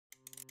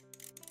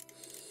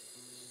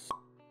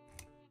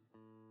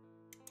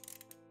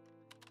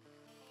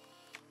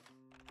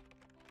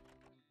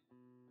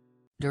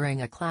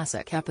During a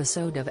classic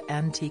episode of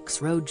Antiques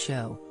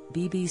Roadshow,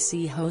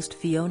 BBC host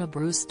Fiona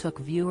Bruce took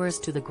viewers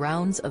to the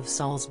grounds of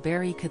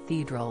Salisbury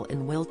Cathedral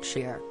in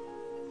Wiltshire.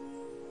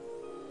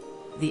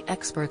 The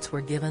experts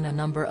were given a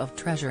number of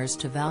treasures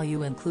to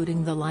value,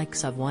 including the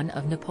likes of one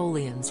of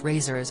Napoleon's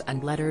razors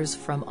and letters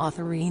from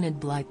author Enid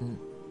Blyton.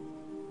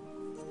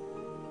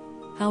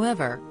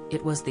 However,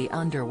 it was the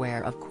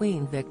underwear of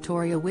Queen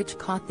Victoria which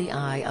caught the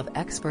eye of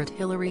expert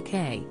Hilary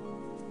Kay.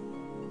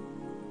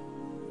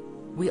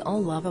 "We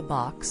all love a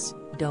box,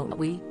 don't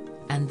we?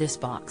 And this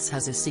box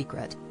has a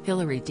secret,"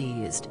 Hilary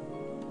teased.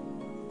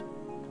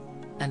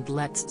 "And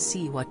let's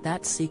see what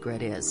that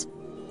secret is."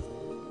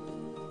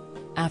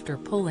 After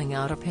pulling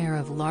out a pair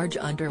of large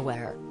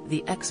underwear,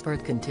 the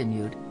expert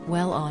continued,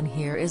 "Well, on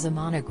here is a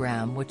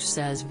monogram which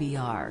says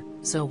VR,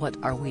 so what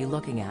are we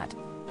looking at?"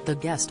 The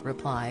guest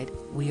replied,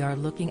 "We are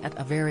looking at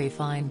a very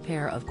fine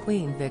pair of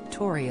Queen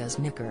Victoria's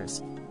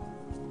knickers.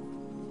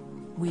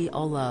 We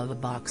all love a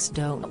box,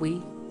 don't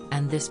we?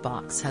 And this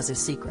box has a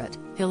secret,"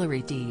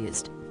 Hilary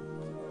teased.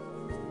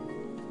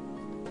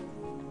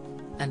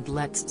 "And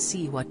let's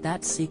see what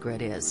that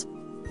secret is.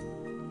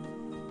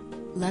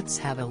 Let's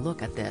have a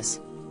look at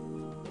this.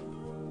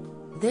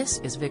 This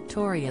is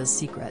Victoria's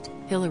secret,"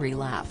 Hilary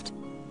laughed.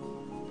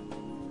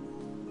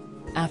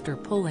 After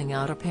pulling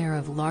out a pair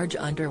of large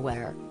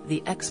underwear,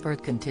 the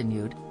expert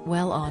continued,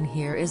 "Well, on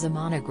here is a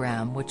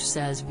monogram which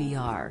says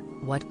VR,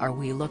 what are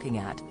we looking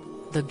at?"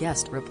 The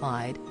guest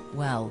replied,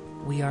 "Well,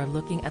 we are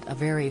looking at a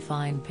very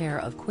fine pair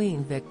of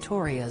Queen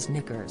Victoria's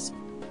knickers.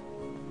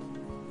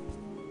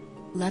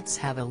 Let's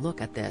have a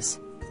look at this.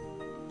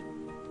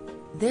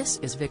 This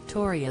is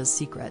Victoria's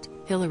secret,"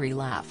 Hilary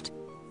laughed.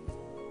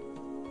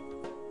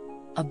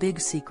 "A big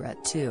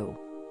secret too.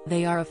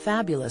 They are a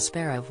fabulous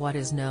pair of what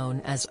is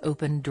known as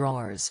open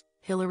drawers,"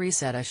 Hilary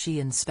said as she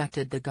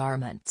inspected the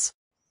garments.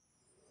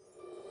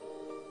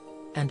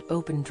 "And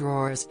open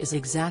drawers is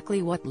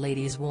exactly what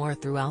ladies wore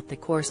throughout the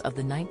course of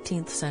the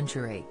 19th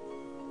century.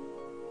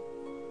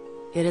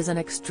 It is an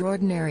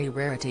extraordinary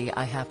rarity,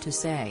 I have to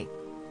say.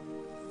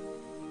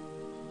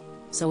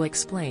 So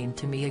explain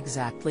to me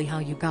exactly how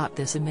you got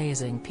this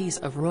amazing piece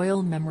of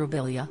royal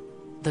memorabilia."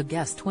 The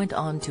guest went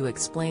on to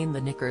explain the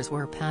knickers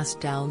were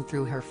passed down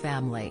through her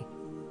family.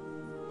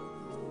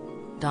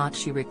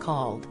 She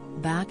recalled,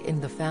 "Back in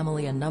the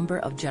family a number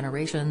of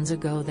generations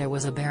ago there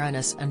was a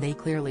baroness and they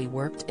clearly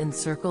worked in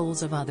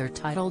circles of other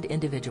titled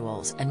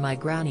individuals, and my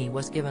granny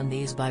was given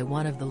these by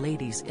one of the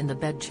ladies in the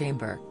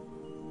bedchamber."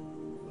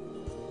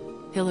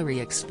 Hilary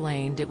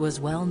explained it was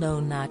well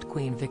known that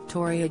Queen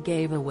Victoria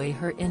gave away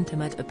her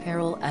intimate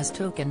apparel as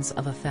tokens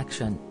of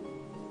affection.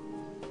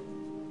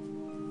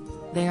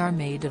 "They are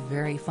made of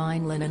very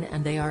fine linen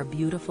and they are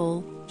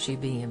beautiful," she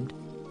beamed.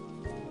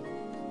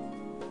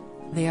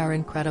 "They are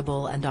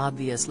incredible, and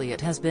obviously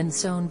it has been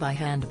sewn by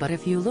hand, but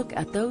if you look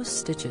at those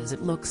stitches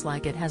it looks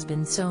like it has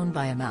been sewn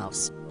by a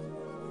mouse.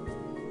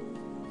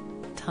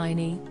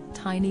 Tiny,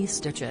 tiny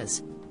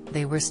stitches.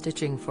 They were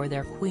stitching for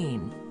their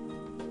queen."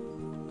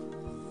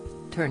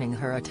 Turning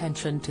her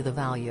attention to the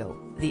value,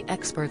 the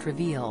expert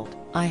revealed,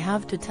 "I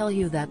have to tell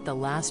you that the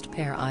last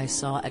pair I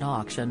saw at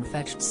auction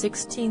fetched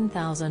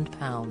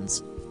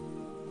 £16,000.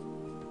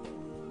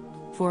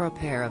 For a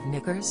pair of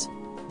knickers?"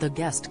 the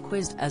guest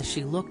quizzed as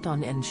she looked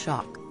on in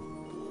shock.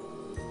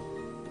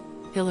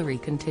 Hilary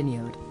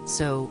continued,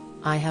 "So,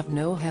 I have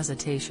no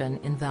hesitation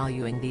in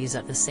valuing these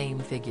at the same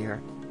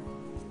figure.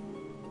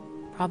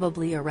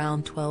 Probably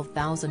around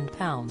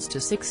 £12,000 to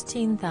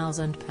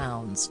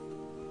 £16,000.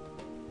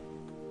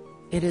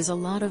 It is a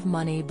lot of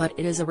money, but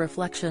it is a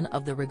reflection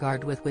of the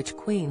regard with which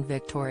Queen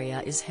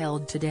Victoria is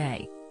held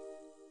today."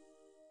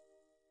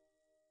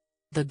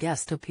 The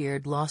guest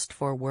appeared lost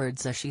for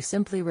words as she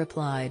simply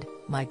replied,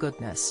 "My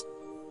goodness."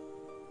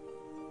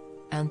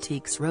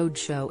 Antiques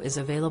Roadshow is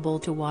available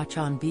to watch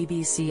on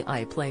BBC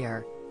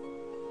iPlayer.